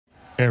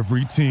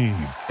Every team,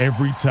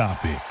 every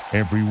topic,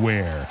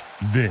 everywhere.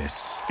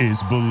 This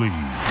is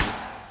Believe.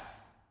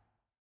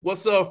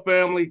 What's up,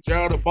 family?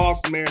 Jared the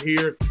Bossman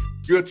here.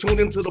 You're tuned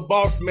into the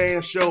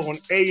Bossman Show on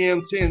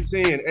AM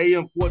 1010,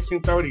 AM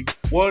 1430,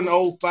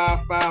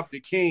 1055 The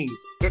King.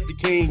 Check The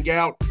King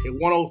out at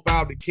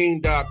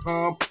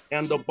 105theking.com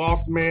and the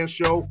Bossman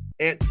Show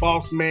at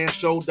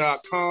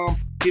bossmanshow.com.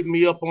 Hit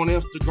me up on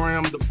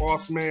Instagram, The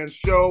Bossman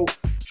Show,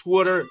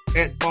 Twitter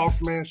at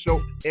Bossman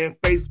Show, and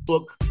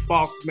Facebook,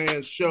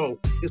 Bossman Show.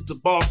 It's the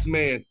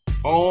Bossman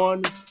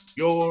on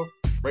your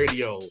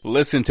radio.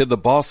 Listen to the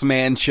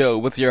Bossman Show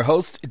with your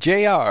host,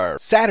 JR,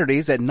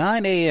 Saturdays at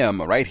 9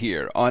 a.m. right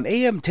here on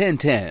AM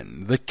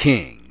 1010, The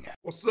King.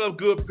 What's up,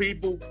 good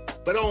people?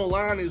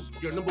 BetOnline is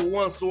your number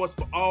one source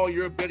for all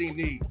your betting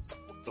needs.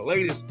 The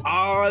latest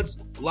odds,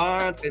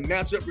 lines, and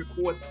matchup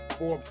reports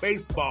for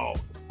baseball,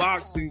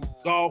 boxing,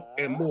 golf,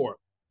 and more.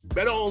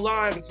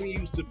 BetOnline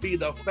continues to be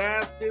the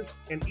fastest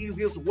and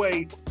easiest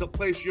way to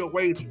place your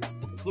wagers,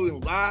 including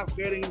live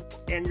betting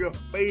and your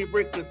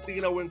favorite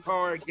casino and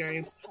card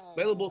games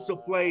available to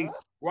play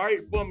right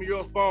from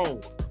your phone.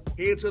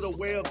 Head to the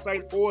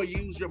website or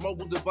use your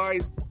mobile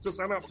device to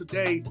sign up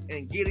today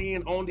and get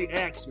in on the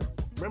action.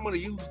 Remember to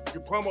use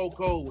your promo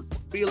code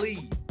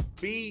BELIEVE,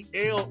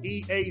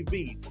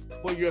 B-L-E-A-V,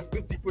 for your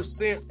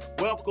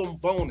 50% welcome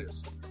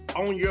bonus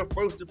on your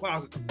first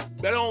deposit.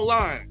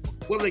 BetOnline,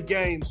 where the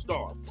game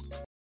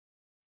starts.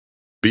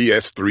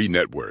 BS3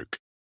 Network,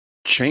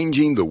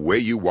 changing the way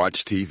you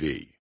watch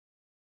TV.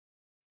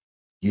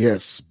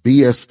 Yes,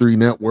 BS3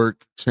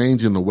 Network,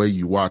 changing the way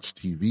you watch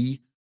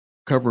TV,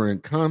 covering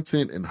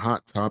content and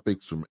hot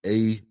topics from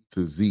A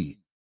to Z,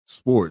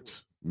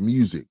 sports,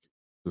 music,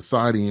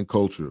 society and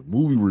culture,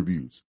 movie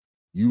reviews,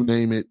 you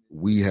name it,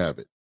 we have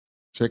it.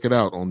 Check it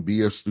out on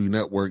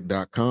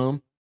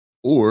bs3network.com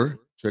or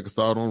check us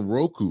out on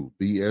Roku,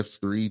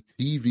 BS3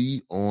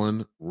 TV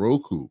on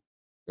Roku,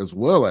 as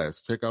well as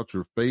check out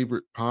your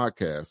favorite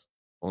podcast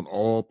on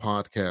all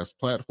podcast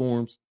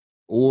platforms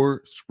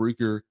or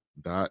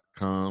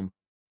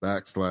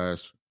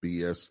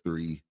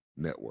Spreaker.com/BS3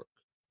 Network.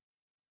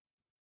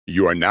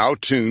 You are now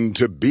tuned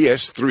to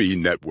BS3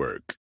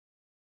 Network.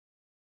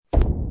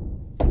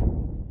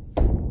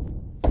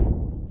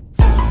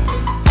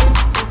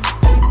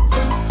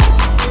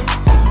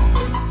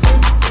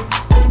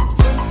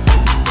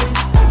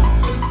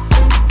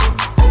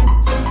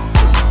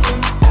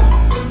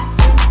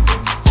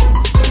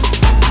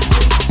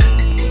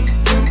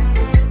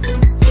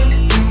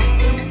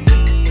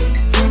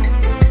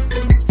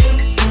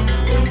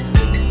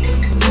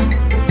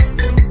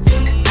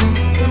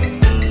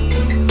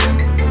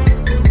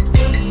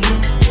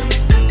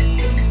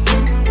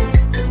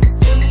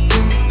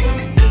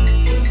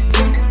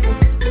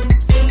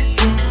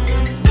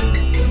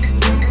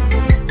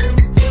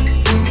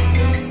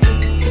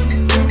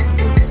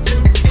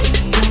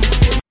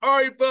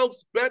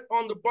 Back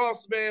on the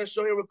Bossman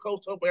Show here with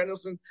Coach Tobin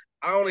Anderson.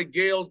 Iona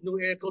Gales, new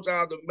head coach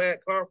out of the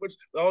MAC Conference.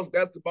 Those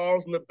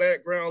basketballs in the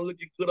background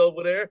looking good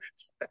over there.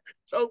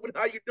 Tobin,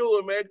 how you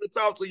doing, man? Good to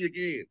talk to you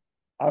again.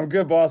 I'm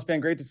good,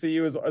 Bossman. Great to see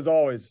you as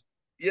always.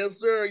 Yes,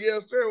 sir.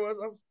 Yes, sir. Well,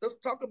 let's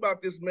talk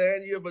about this,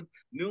 man. You have a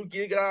new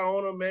gig at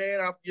Iona, man,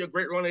 after your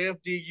great run at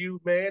FDU,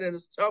 man. And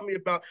just tell me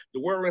about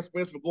the whirlwind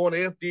experience from going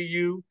to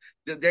FDU,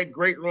 that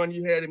great run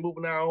you had in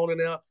moving to Iona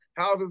now.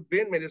 How's it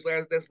been, man, this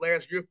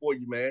last year for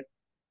you, man?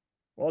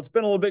 Well, it's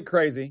been a little bit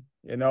crazy,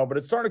 but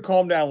it's starting to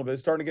calm down a little bit.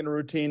 It's starting to get in a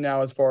routine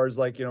now as far as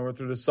we're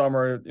through the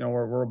summer,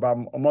 we're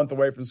about a month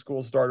away from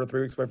school start or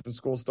 3 weeks away from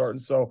school start.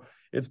 And so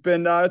it's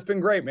been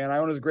great, man.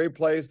 Iona's a great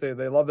place. They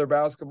love their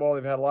basketball.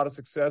 They've had a lot of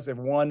success. They've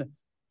won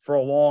for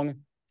a long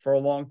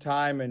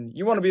time. And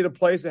you want to be the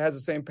place that has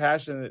the same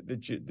passion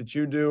that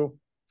you do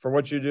for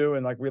what you do.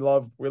 And we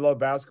love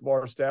basketball.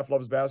 Our staff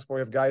loves basketball.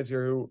 We have guys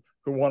here who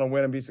want to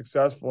win and be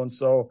successful. And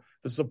so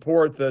the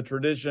support, the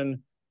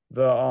tradition,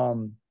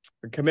 the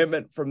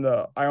commitment from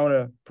the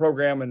Iona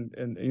program and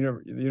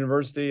the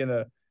university and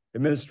the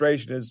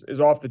administration is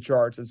off the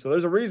charts. And so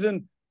there's a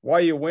reason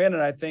why you win.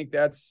 And I think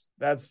that's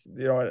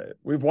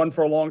we've won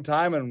for a long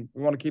time and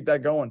we want to keep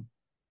that going.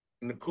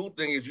 And the cool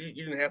thing is you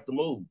didn't have to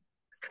move.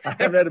 I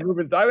haven't had to move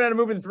in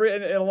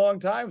a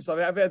long time. So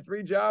I've had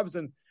 3 jobs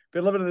and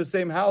been living in the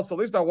same house. So at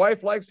least my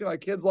wife likes me, my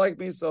kids like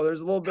me. So there's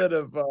a little bit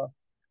of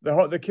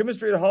the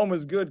chemistry at home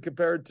is good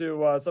compared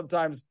to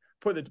sometimes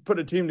put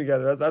a team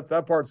together.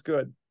 That part's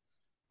good.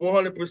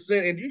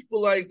 100%. And do you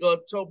feel like,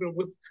 Tobin,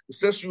 with the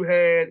success you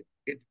had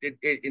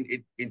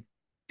in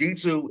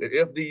D2 at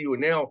FDU,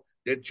 and now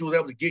that you were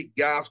able to get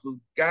guys, because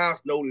guys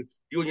know that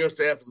you and your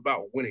staff is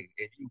about winning,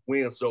 and you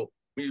win. So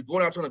when you're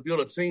going out trying to build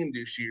a team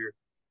this year,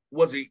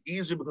 was it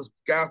easier because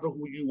guys know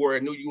who you were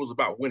and knew you was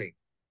about winning?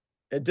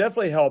 It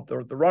definitely helped. The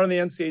run in the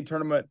NCAA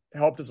tournament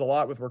helped us a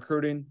lot with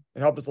recruiting.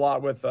 It helped us a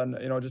lot with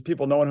just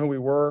people knowing who we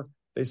were.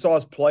 They saw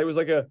us play. It was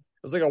like a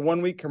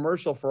 1 week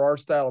commercial for our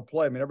style of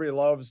play. I mean, everybody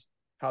loves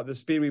how the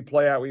speed we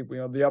play at,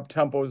 the up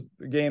tempo,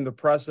 the game, the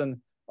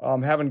pressing,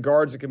 having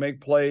guards that can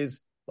make plays.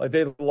 Like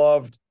they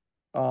loved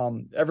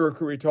every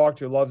recruit we talk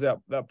to loves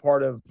that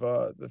part of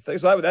the thing.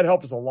 So that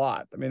helps us a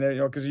lot. I mean,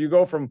 because you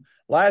go from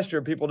last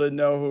year, people didn't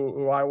know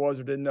who I was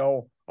or didn't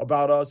know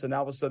about us, and now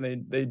all of a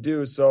sudden they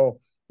do. So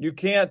you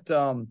can't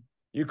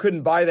you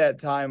couldn't buy that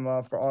time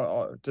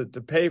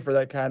to pay for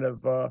that kind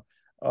of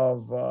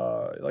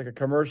like a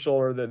commercial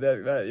or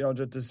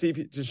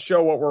that to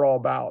show what we're all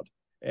about.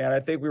 And I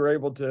think we were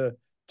able to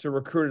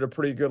recruit at a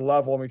pretty good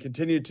level, and we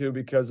continue to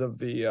because of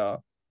the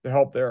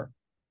help there.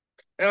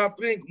 And I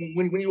think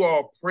when you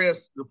are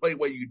pressed to play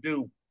what you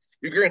do,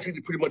 you're guaranteed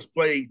to pretty much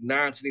play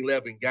 9, 10,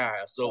 11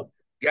 guys. So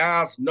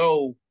guys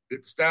know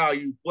that the style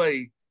you play,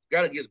 you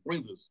got to get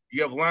breathers.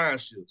 You have line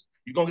shifts.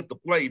 You're going to get to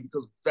play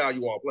because of the style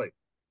you all play.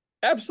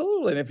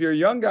 Absolutely. And if you're a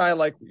young guy,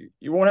 like,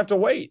 you won't have to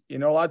wait. A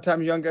lot of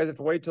times young guys have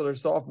to wait till they're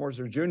sophomores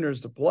or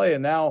juniors to play.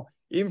 And now,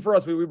 even for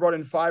us, we brought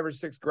in 5 or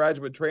 6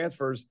 graduate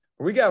transfers.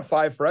 But we got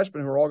 5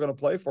 freshmen who are all going to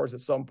play for us at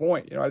some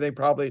point. I think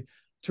probably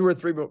two or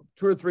three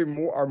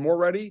more are more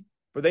ready.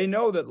 But they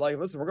know that, like,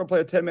 listen, we're going to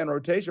play a 10-man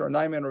rotation or a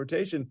 9-man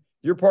rotation.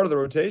 You're part of the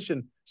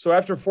rotation. So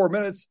after 4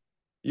 minutes,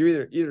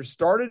 you either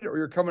started or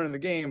you're coming in the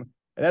game.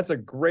 And that's a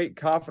great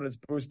confidence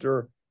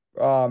booster.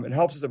 It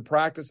helps us in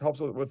practice, helps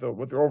with the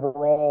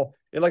overall.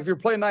 And like if you're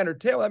playing 9 or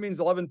 10, that means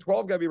 11,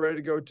 12 got to be ready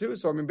to go too.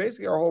 So, I mean,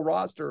 basically our whole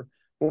roster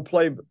will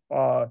play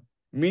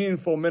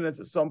meaningful minutes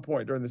at some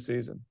point during the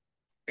season.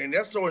 And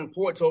that's so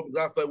important, Tobin,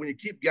 because I feel like when you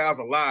keep guys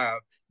alive,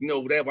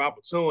 they have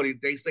opportunity,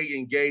 they stay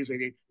engaged,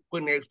 they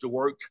put in extra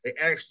work, they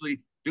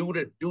actually do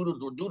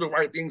the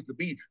right things to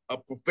be a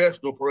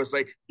professional per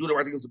se, do the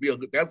right things to be a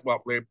good basketball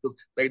player because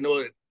they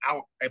know that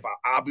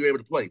I'll be able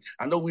to play.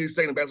 I know we're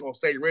saying the basketball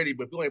stay ready,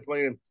 but if you ain't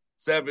playing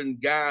 7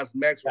 guys,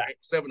 max or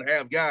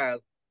 7.5 guys,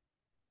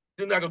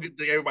 you're not gonna get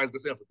to everybody's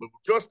best effort. But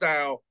with your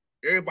style,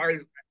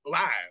 everybody's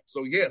live.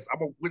 So yes, I'm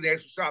gonna win the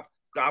extra shots.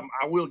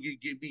 I will be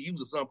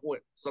used at some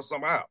point,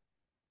 somehow.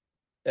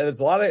 And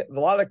it's a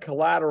lot of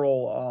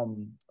collateral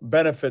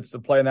benefits to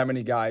playing that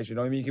many guys.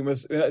 I mean,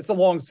 it's a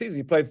long season.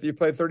 You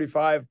play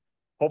 35,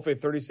 hopefully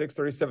 36,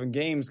 37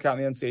 games,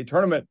 counting the NCAA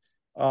tournament.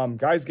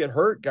 Guys get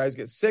hurt, guys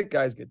get sick,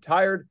 guys get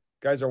tired,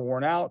 guys are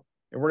worn out,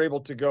 and we're able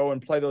to go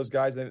and play those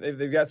guys.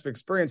 They've got some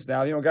experience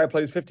now. A guy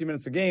plays 15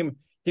 minutes a game.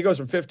 He goes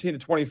from 15 to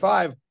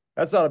 25.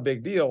 That's not a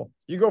big deal.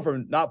 You go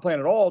from not playing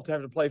at all to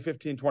having to play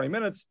 15, 20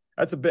 minutes.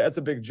 That's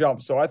a big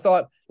jump. So I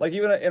thought, like,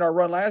 even in our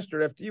run last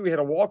year at FDU, we had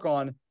a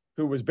walk-on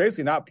who was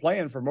basically not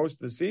playing for most of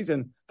the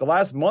season. The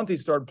last month he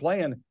started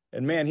playing,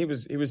 and man, he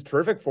was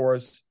terrific for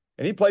us.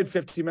 And he played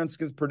 15 minutes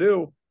against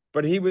Purdue,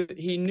 but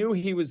he knew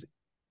he was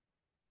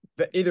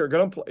either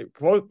going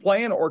to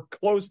playing or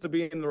close to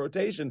being in the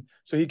rotation.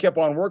 So he kept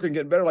on working,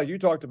 getting better, like you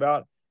talked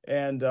about,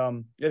 and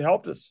it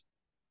helped us.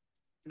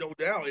 No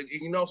doubt.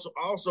 And so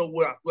also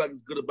what I feel like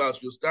is good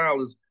about your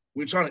style is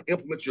we're trying to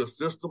implement your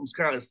system. It's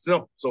kind of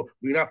simple. So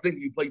we're not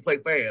thinking you play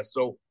fast.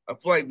 So I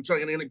feel like we're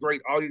trying to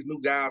integrate all these new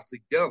guys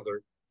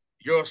together.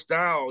 Your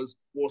style is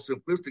more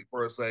simplistic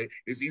per se.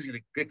 It's easy to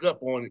pick up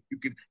on it. You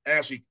can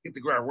actually hit the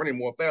ground running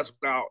more fast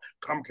without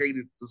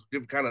complicated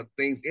different kind of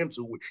things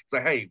into it.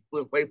 Say, hey,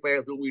 play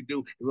fast, do what we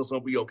do, it's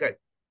going to be okay.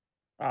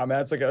 Man,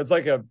 it's like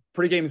a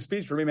pregame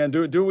speech for me, man.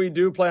 Do we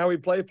play how we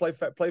play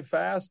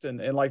fast,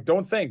 and like,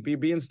 don't think,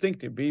 be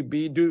instinctive,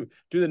 do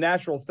the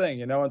natural thing.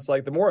 It's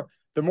like the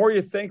more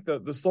you think,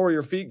 the slower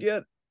your feet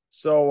get.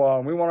 So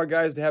we want our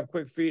guys to have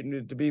quick feet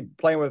and to be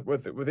playing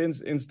with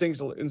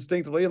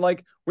instinctively. And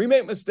like, we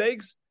make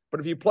mistakes, but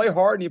if you play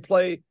hard and you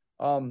play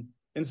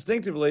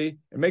instinctively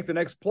and make the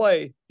next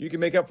play, you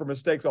can make up for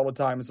mistakes all the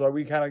time. And so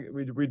we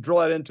drill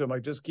that into them,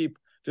 like, just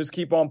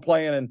keep on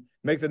playing and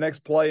make the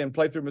next play and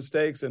play through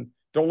mistakes, and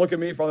don't look at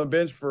me from the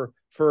bench for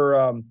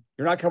you're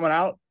not coming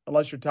out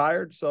unless you're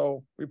tired.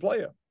 So we play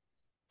you.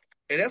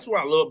 And that's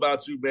what I love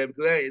about you, man,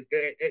 because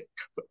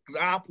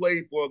I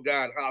played for a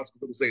guy in high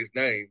school, I don't say his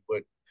name,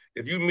 but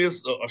if you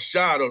miss a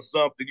shot or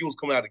something, you was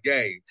coming out of the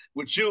game.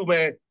 With you,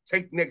 man,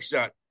 take the next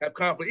shot. Have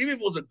confidence. Even if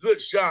it was a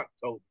good shot,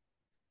 Tobin,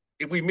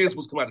 if we miss,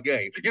 was come out of the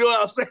game. You know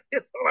what I'm saying?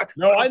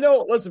 No, I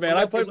know. Listen, man,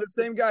 I played for the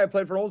same guy. I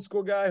played for an old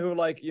school guy who,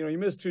 like, you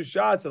missed 2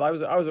 shots, and I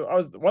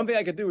was one thing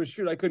I could do was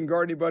shoot. I couldn't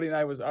guard anybody, and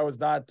I was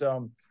not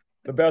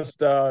the best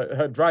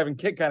drive and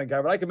kick kind of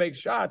guy, but I could make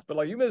shots. But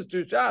like, you missed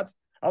 2 shots,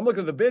 I'm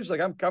looking at the bench like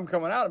I'm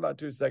coming out in about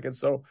 2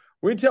 seconds. So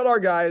we tell our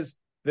guys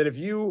that if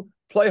you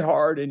play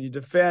hard and you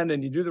defend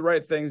and you do the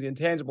right things, the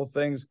intangible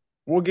things,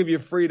 we'll give you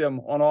freedom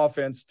on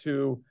offense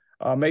to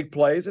make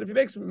plays. And if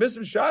you miss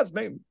some shots,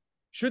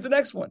 shoot the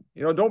next one.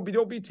 Don't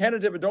be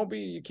tentative, but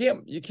you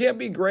can't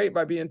be great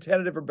by being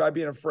tentative or by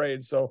being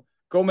afraid. So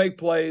go make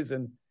plays,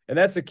 and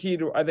that's the key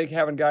to, I think,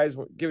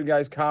 giving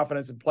guys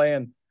confidence and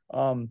playing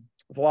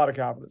with a lot of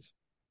confidence.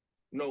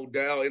 No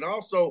doubt. And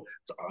also,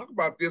 talk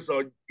about this,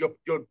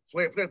 your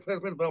player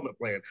development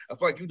plan. I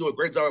feel like you do a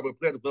great job with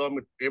player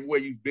development everywhere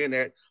you've been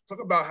at.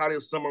 Talk about how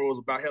this summer was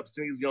about helping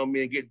these young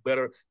men get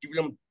better, giving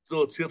them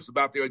little tips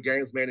about their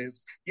games, man, and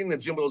getting the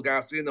gym with those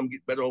guys, seeing them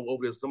get better over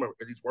this summer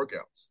at these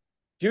workouts.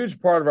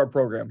 Huge part of our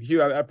program.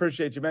 I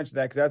appreciate you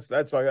mentioning that, because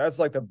that's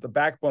like the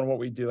backbone of what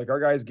we do. Like, our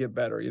guys get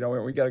better.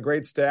 We got a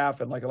great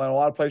staff, and like a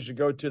lot of places you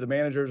go to, the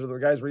managers or the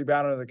guys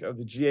rebounding,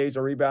 the GAs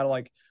are rebounding,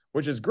 like,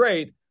 which is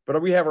great.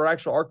 But we have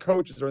our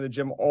coaches are in the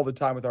gym all the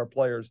time with our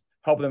players,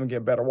 helping them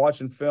get better,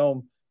 watching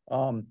film,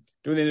 doing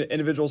the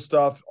individual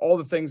stuff, all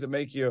the things that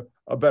make you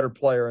a better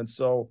player. And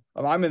so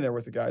I'm in there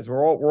with the guys.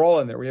 We're all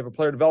in there. We have a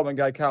player development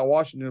guy, Kyle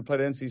Washington, who played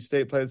at NC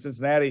State, played at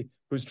Cincinnati,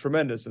 who's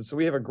tremendous. And so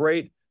we have a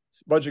great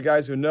bunch of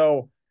guys who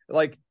know,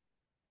 like,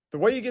 the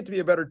way you get to be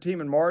a better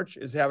team in March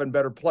is having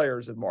better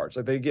players in March.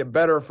 Like, they get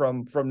better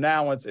from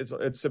now. It's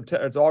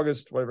September, it's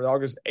August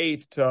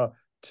 8th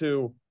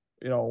to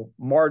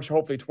March,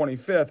 hopefully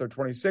 25th or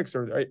 26th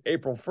or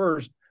April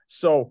 1st.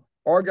 So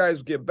our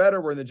guys get better.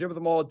 We're in the gym with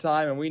them all the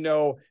time, and we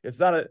know it's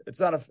not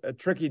a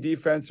tricky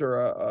defense or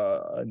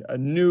a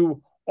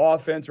new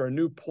offense or a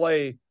new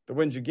play that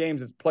wins you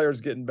games. It's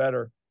players getting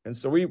better. And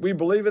so we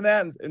believe in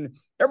that, and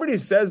everybody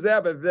says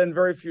that, but then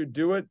very few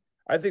do it.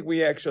 I think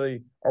we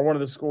actually are one of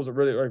the schools that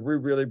really, we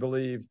really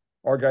believe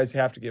our guys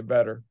have to get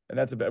better, and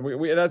that's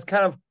and that's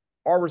kind of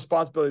our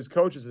responsibility as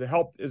coaches, to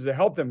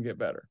help them get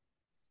better.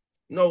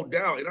 No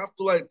doubt, and I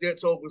feel like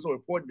that's so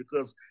important,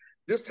 because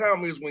this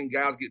time is when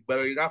guys get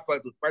better. And I feel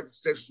like the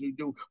practice sessions you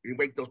do, when you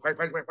make those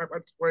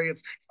practice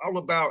plans, it's all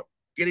about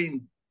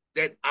getting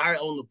that eye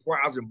on the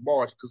prize in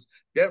March, because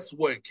that's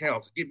what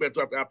counts. Get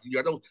better after the year.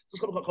 I know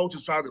some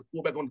coaches try to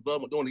pull back on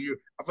development during the year.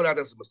 I feel like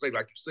that's a mistake.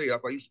 Like you say, I feel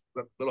like you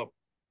should develop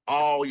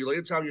all year. Like,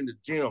 anytime you're in the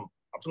gym,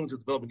 opportunity to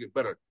develop and get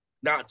better,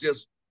 not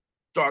just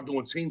start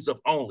doing team stuff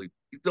only.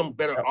 Get them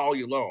better all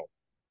year long.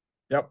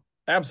 Yep,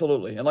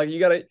 absolutely. And like, you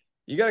gotta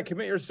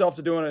commit yourself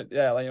to doing it.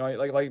 Yeah,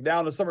 like now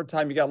in the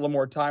summertime, you got a little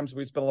more time, so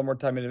we spend a little more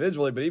time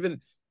individually. But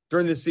even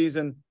during the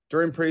season,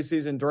 during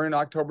preseason, during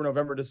October,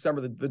 November,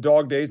 December, the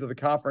dog days of the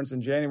conference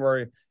in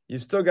January, you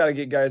still got to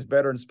get guys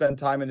better and spend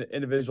time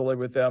individually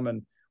with them.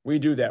 And we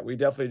do that. We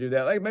definitely do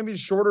that. Like, maybe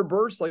shorter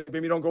bursts, like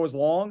maybe you don't go as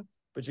long,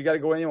 but you got to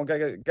go in.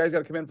 Guys got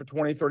to come in for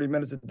 20, 30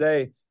 minutes a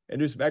day and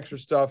do some extra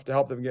stuff to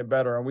help them get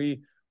better. And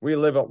we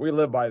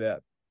live by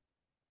that.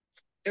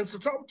 And so,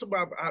 talk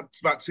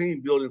about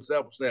team building,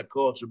 establishing that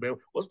culture, man.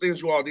 What's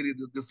things you all did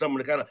this summer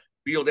to kind of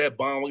build that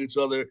bond with each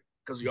other?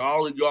 Because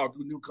y'all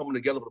new coming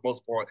together for the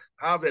most part.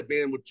 How's that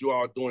been? What you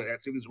all doing,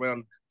 activities around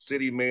the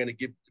city, man,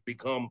 to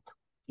become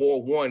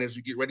more one as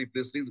you get ready for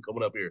this season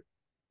coming up here?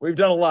 We've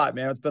done a lot,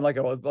 man. It's been like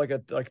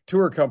a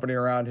tour company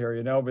around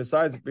here,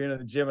 Besides being in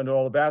the gym and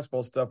all the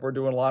basketball stuff, we're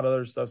doing a lot of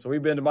other stuff. So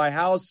we've been to my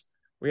house.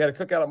 We had a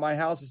cookout at my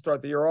house to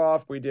start the year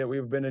off. We've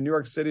been to New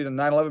York City to the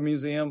 9/11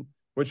 Museum,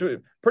 which was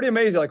pretty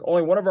amazing. Like,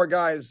 only one of our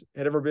guys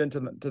had ever been to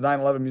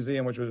 9/11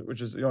 Museum, which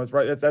is it's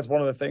right. That's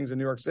one of the things in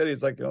New York City.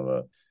 It's like,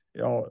 the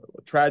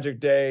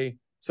tragic day,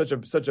 such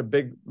a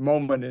big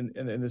moment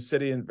in the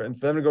city, and for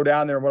them to go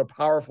down there, and what a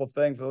powerful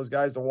thing for those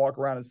guys to walk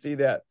around and see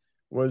that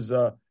was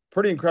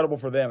pretty incredible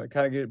for them. It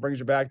kind of brings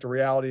you back to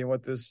reality and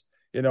what this,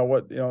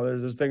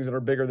 there's things that are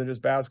bigger than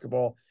just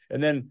basketball.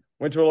 And then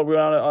we went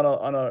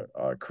on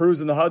a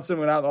cruise in the Hudson,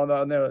 went out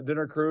on the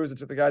dinner cruise and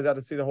took the guys out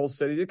to see the whole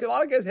city. A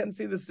lot of guys hadn't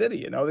seen the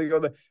city,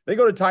 they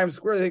go to Times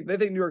Square. They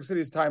think New York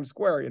City is Times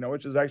Square,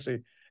 which is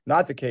actually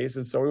not the case.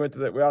 And so we went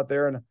out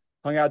there and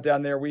hung out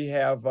down there. We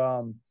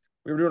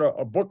were doing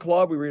a book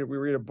club. We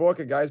read a book,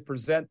 and guys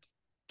present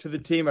to the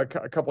team a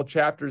couple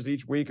chapters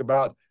each week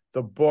about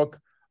the book.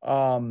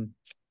 I'll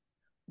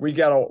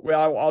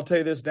tell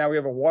you this now. We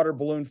have a water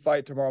balloon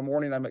fight tomorrow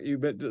morning.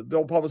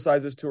 Don't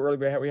publicize this too early,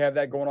 but we have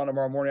that going on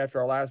tomorrow morning after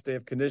our last day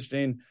of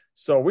conditioning.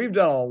 So we've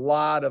done a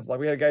lot of,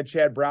 we had a guy,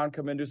 Chad Brown,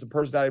 come in and do some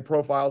personality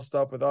profile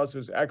stuff with us,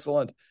 who's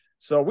excellent.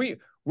 So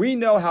we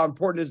know how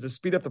important it is to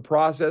speed up the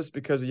process,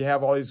 because you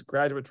have all these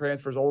graduate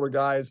transfers, older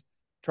guys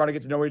trying to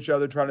get to know each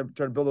other, trying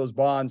to build those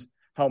bonds,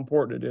 how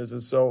important it is.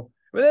 And so,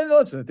 but then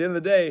listen, at the end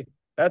of the day,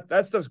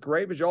 that stuff's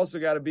great, but you also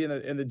got to be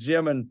in the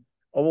gym and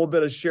a little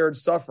bit of shared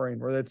suffering,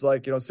 where it's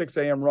like, 6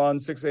 a.m.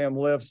 runs, 6 a.m.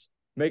 lifts,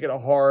 make it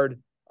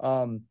hard.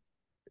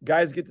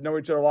 Guys get to know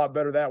each other a lot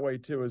better that way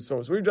too. And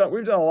so we've done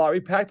a lot. We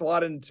packed a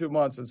lot into 2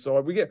 months. And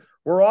so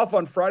we're off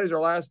on Friday's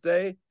our last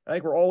day. I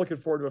think we're all looking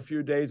forward to a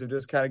few days of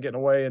just kind of getting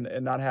away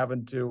and not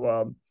having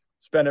to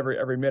spend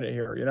every minute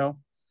here,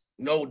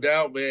 No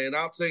doubt, man.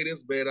 I'll tell you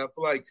this, man. I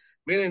feel like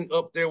being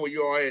up there where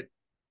you are at,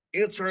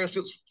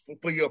 internships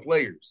for your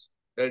players.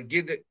 You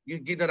get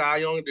that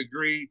Iona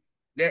degree,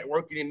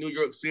 networking in New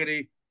York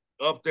City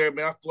up there,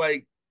 man. I feel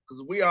like,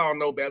 because we all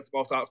know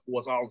basketball stops for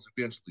us all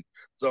eventually.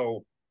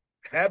 So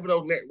having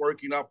those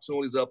networking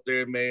opportunities up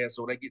there, man,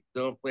 so they get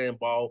done playing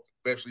ball,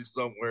 especially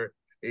somewhere,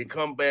 and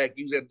come back,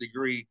 use that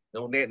degree,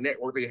 that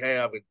network they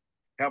have, and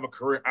have a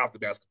career after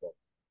basketball.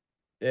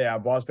 Yeah,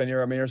 Bossman,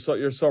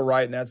 you're so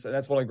right, and that's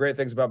one of the great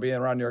things about being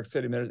around New York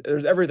City.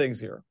 There's everything's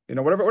here.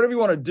 Whatever you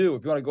want to do.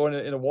 If you want to go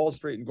into Wall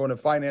Street and go into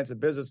finance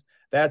and business,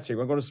 that's here. You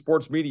want to go to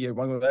sports media, you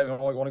want to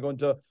go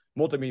into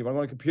multimedia, you want to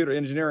go into computer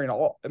engineering.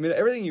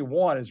 Everything you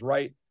want is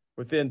right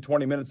within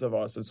 20 minutes of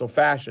us. And so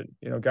fashion,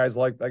 guys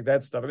like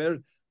that stuff.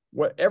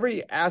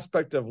 Every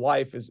aspect of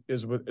life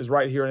is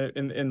right here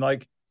in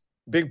like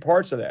big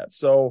parts of that.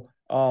 So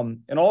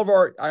And all of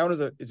our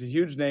Iona is a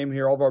huge name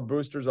here. All of our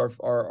boosters,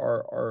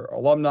 our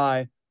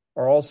alumni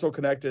are also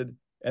connected,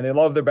 and they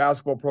love their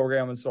basketball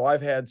program. And so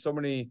I've had so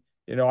many,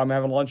 I'm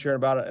having lunch here in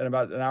about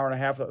an hour and a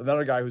half.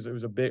 Another guy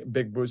who's a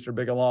big booster,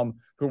 big alum,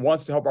 who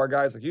wants to help our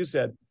guys. Like you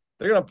said,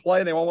 they're going to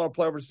play. They won't want to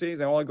play overseas.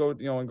 They want to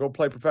go, and go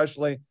play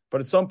professionally.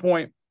 But at some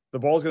point, the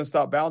ball's going to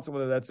stop bouncing,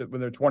 whether that's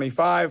when they're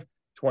 25,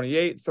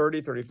 28,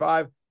 30,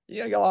 35.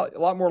 You got a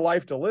lot more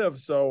life to live.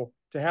 So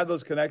to have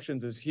those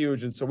connections is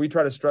huge. And so we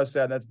try to stress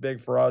that, and that's big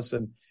for us.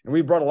 And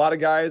we brought a lot of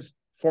guys,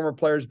 former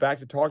players, back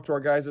to talk to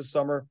our guys this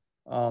summer.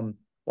 A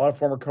lot of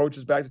former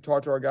coaches back to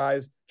talk to our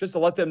guys, just to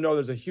let them know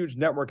there's a huge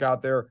network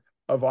out there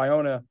of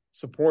Iona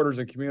supporters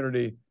and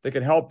community that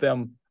can help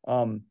them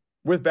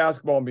with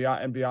basketball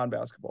and beyond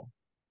basketball.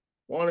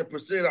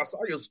 100%. I saw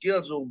your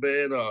schedule,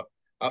 man.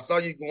 I saw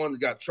you going. You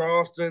got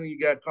Charleston, you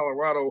got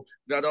Colorado.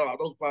 Now,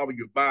 those probably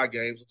your bye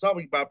games. So tell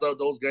me about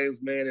those games,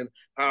 man, and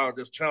how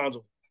this challenge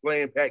of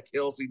playing Pat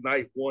Kelsey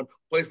night one,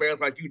 play fans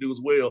like you do as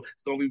well.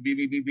 It's going to be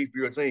BBB for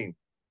your team.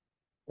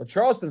 Well,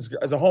 Charleston's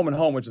as a home and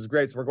home, which is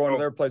great. So we're going to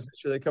their place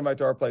this year. They come back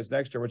to our place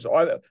next year.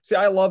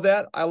 I love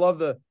that. I love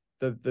the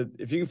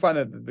if you can find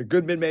the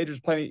good mid majors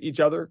playing each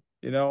other.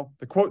 The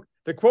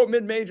quote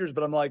mid majors.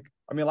 But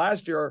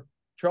last year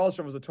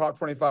Charleston was a top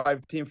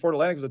 25 team. Fort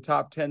Atlantic was a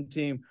top 10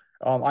 team.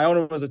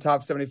 Iona was a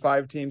top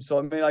 75 team.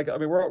 So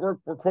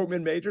we're quote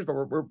mid majors,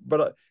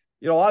 but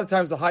a lot of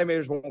times the high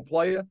majors won't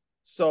play you.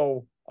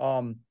 So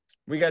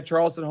we got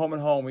Charleston home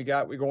and home. We're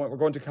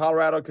going to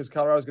Colorado because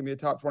Colorado's going to be a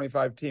top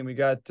 25 team. We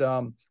got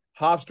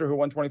Hofstra, who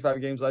won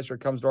 25 games last year,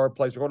 comes to our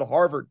place. We're going to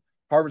Harvard.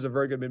 Harvard's a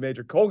very good mid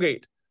major.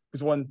 Colgate,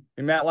 who's won.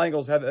 Matt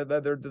Langle's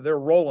they're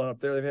rolling up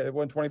there. They've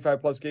won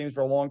 25 plus games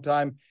for a long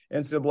time.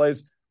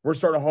 NCAA's. We're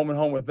starting home and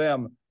home with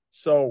them.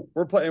 So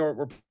we're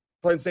playing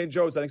St.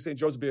 Joe's. I think St.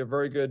 Joe's will be a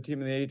very good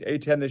team in the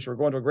A10 this year. We're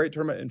going to a great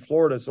tournament in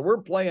Florida. So we're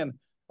playing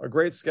a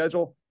great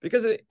schedule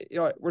because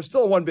we're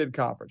still a one bid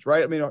conference,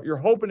 right? You're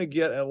hoping to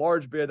get a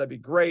large bid. That'd be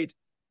great.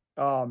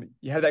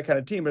 You have that kind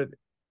of team, but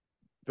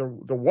the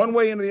one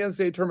way into the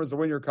NCAA tournament is to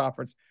win your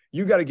conference.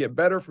 You got to get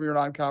better from your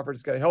non-conference.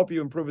 It's got to help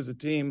you improve as a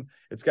team.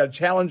 It's got to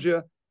challenge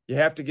you. You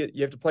have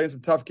to play in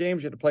some tough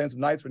games. You have to play in some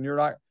nights when you're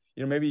not,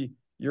 maybe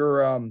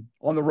you're on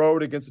the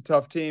road against a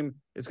tough team.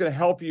 It's going to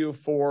help you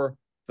for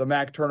the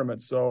MAC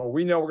tournament. So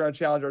we know we're going to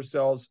challenge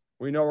ourselves.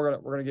 We know we're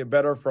going to get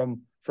better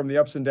from the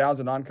ups and downs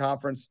of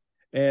non-conference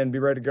and be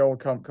ready to go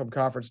come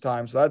conference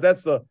time. So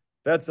that's the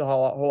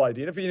whole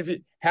idea. And if you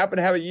happen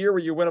to have a year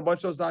where you win a bunch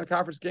of those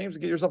non-conference games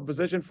and get yourself a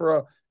position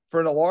for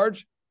an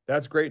at-large,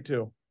 that's great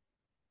too.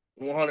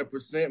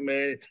 100%,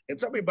 man. And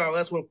tell me about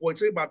last one for you.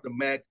 Tell me about the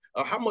MAC.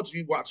 How much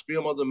you watch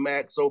film of the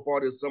MAC so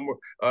far this summer?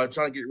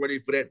 Trying to get ready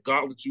for that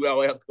gauntlet you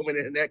all have coming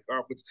in that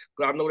conference.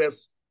 Because I know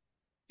that's,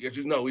 as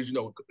you know,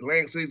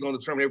 Atlantic City's going to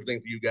determine everything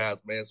for you guys,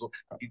 man. So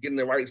you get in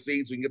the right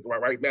seeds, so you can get the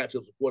right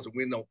matchups, of course, and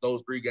win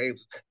those 3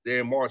 games there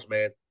in March,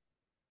 man.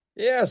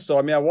 Yeah, so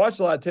I watched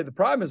a lot of tape. The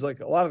problem is a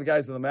lot of the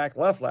guys in the MAC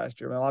left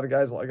last year. A lot of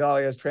guys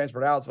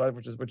transferred out, so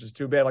which is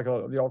too bad.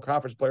 The all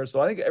conference players. So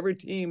I think every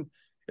team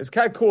is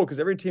kind of cool because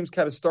every team's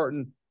kind of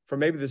starting from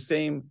maybe the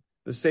same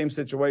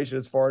situation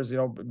as far as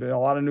a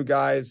lot of new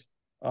guys,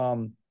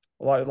 a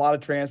lot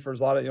of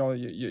transfers, a lot of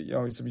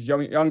some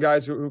young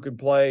guys who can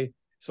play.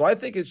 So I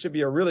think it should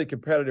be a really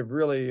competitive,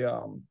 really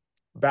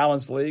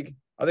balanced league.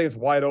 I think it's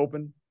wide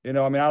open. I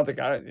don't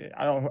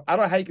know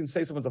how you can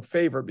say someone's a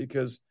favorite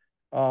because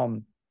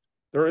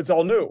it's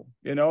all new.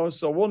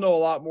 So we'll know a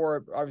lot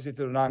more obviously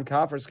through the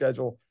non-conference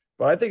schedule.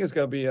 But I think it's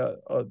going to be a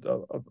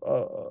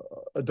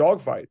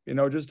dogfight.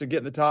 Just to get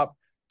in the top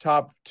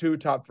 2,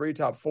 top 3,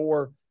 top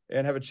 4,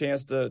 and have a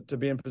chance to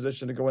be in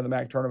position to go in the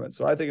MAC tournament.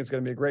 So I think it's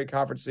going to be a great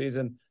conference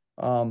season.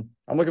 I'm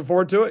looking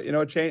forward to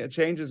it.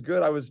 Change is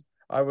good. I think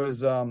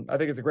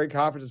it's a great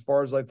conference as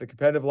far as the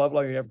competitive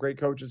level. You have great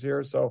coaches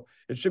here, so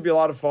it should be a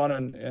lot of fun,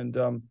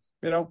 and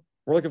we're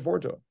looking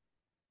forward to it.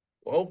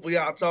 Well, hopefully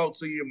I'll talk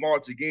to you in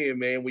March again,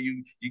 man, when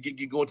you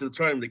go into the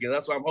tournament again.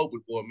 That's what I'm hoping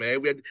for, man.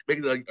 We have to make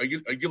it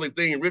a yearly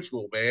thing and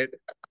ritual, man.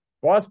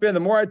 Bossman, the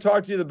more I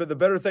talk to you, the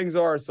better things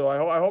are. So I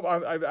hope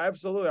I'm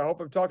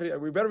talking to you.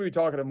 We better be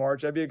talking in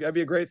March. That'd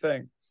be a great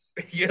thing.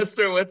 Yes,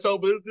 sir. Well,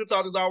 Tobin, good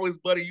talking as always,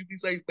 buddy. You be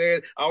safe,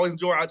 man. I always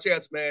enjoy our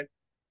chats, man.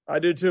 I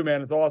do too,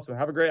 man. It's awesome.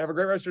 Have a great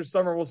rest of your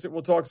summer.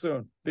 We'll talk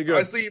soon. Be good.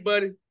 I see you,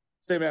 buddy.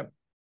 See you, man.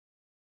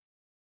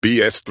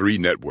 BS3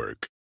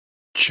 Network.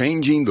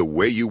 Changing the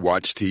way you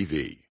watch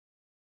TV.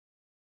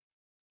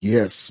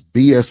 Yes,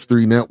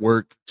 BS3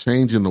 Network,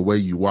 changing the way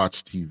you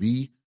watch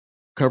TV,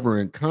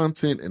 covering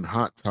content and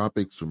hot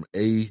topics from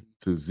A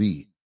to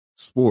Z,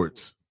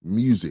 sports,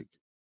 music,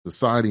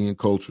 society and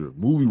culture,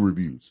 movie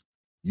reviews,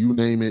 you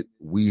name it,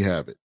 we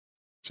have it.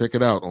 Check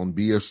it out on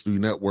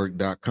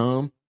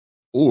bs3network.com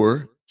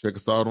or check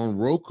us out on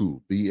Roku,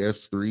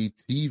 BS3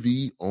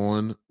 TV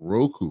on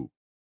Roku,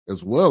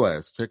 as well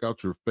as check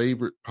out your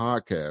favorite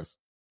podcast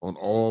on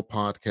all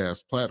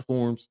podcast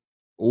platforms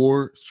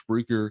or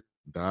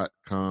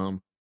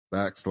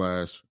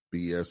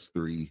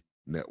Spreaker.com/BS3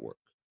 Network.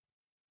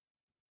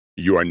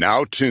 You are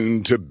now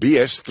tuned to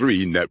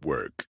BS3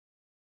 Network.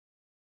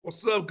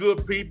 What's up,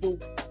 good people?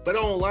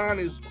 BetOnline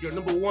is your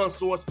number one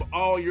source for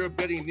all your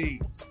betting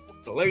needs.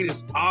 The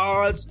latest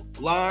odds,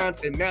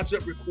 lines, and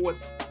matchup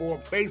reports for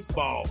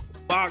baseball,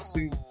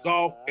 boxing,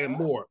 golf, and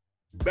more.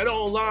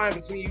 BetOnline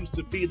continues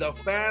to be the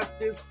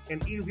fastest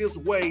and easiest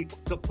way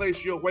to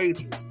place your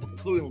wagers,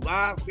 including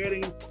live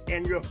betting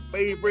and your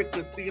favorite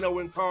casino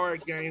and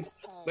card games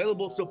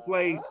available to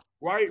play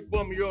right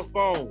from your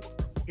phone.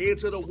 Head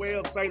to the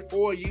website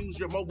or use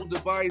your mobile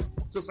device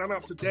to sign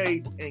up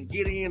today and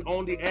get in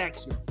on the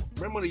action.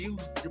 Remember to use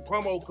your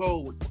promo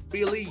code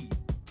BELIEVE,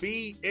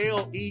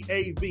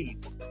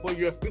 BLEAV, for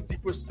your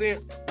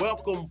 50%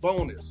 welcome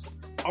bonus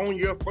on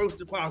your first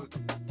deposit.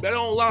 Bet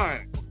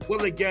online where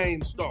the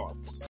game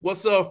starts.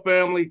 What's up,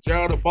 family?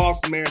 Jared the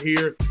Bossman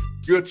here.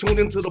 You're tuned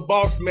into the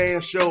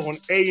Bossman Show on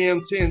AM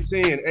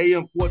 1010,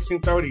 AM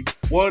 1430,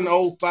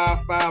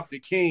 1055 The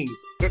King.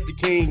 Check The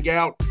King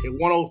out at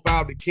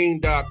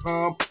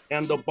 105theking.com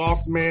and the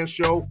Bossman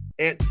Show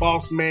at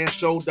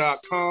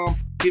bossmanshow.com.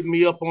 Hit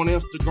me up on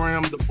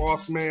Instagram, The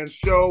Bossman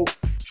Show,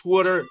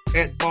 Twitter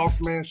at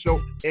Bossman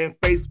Show, and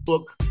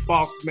Facebook,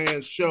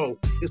 Bossman Show.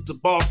 It's the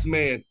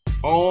Bossman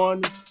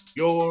on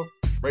your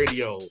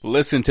radio.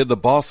 Listen to The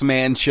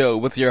Bossman Show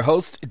with your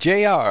host,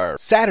 JR,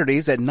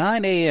 Saturdays at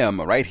 9 a.m.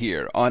 right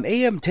here on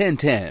AM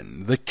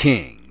 1010, The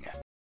King.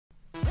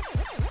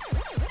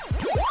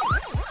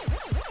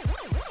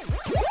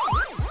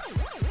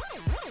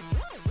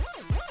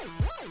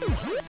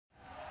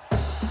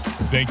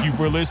 Thank you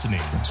for listening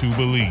to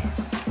Believe.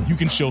 You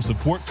can show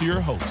support to your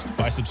host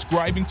by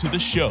subscribing to the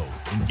show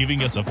and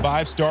giving us a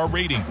 5-star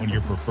rating on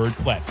your preferred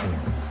platform.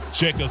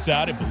 Check us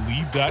out at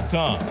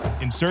Believe.com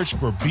and search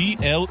for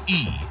BLEAV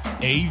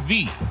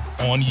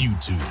on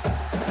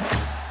YouTube.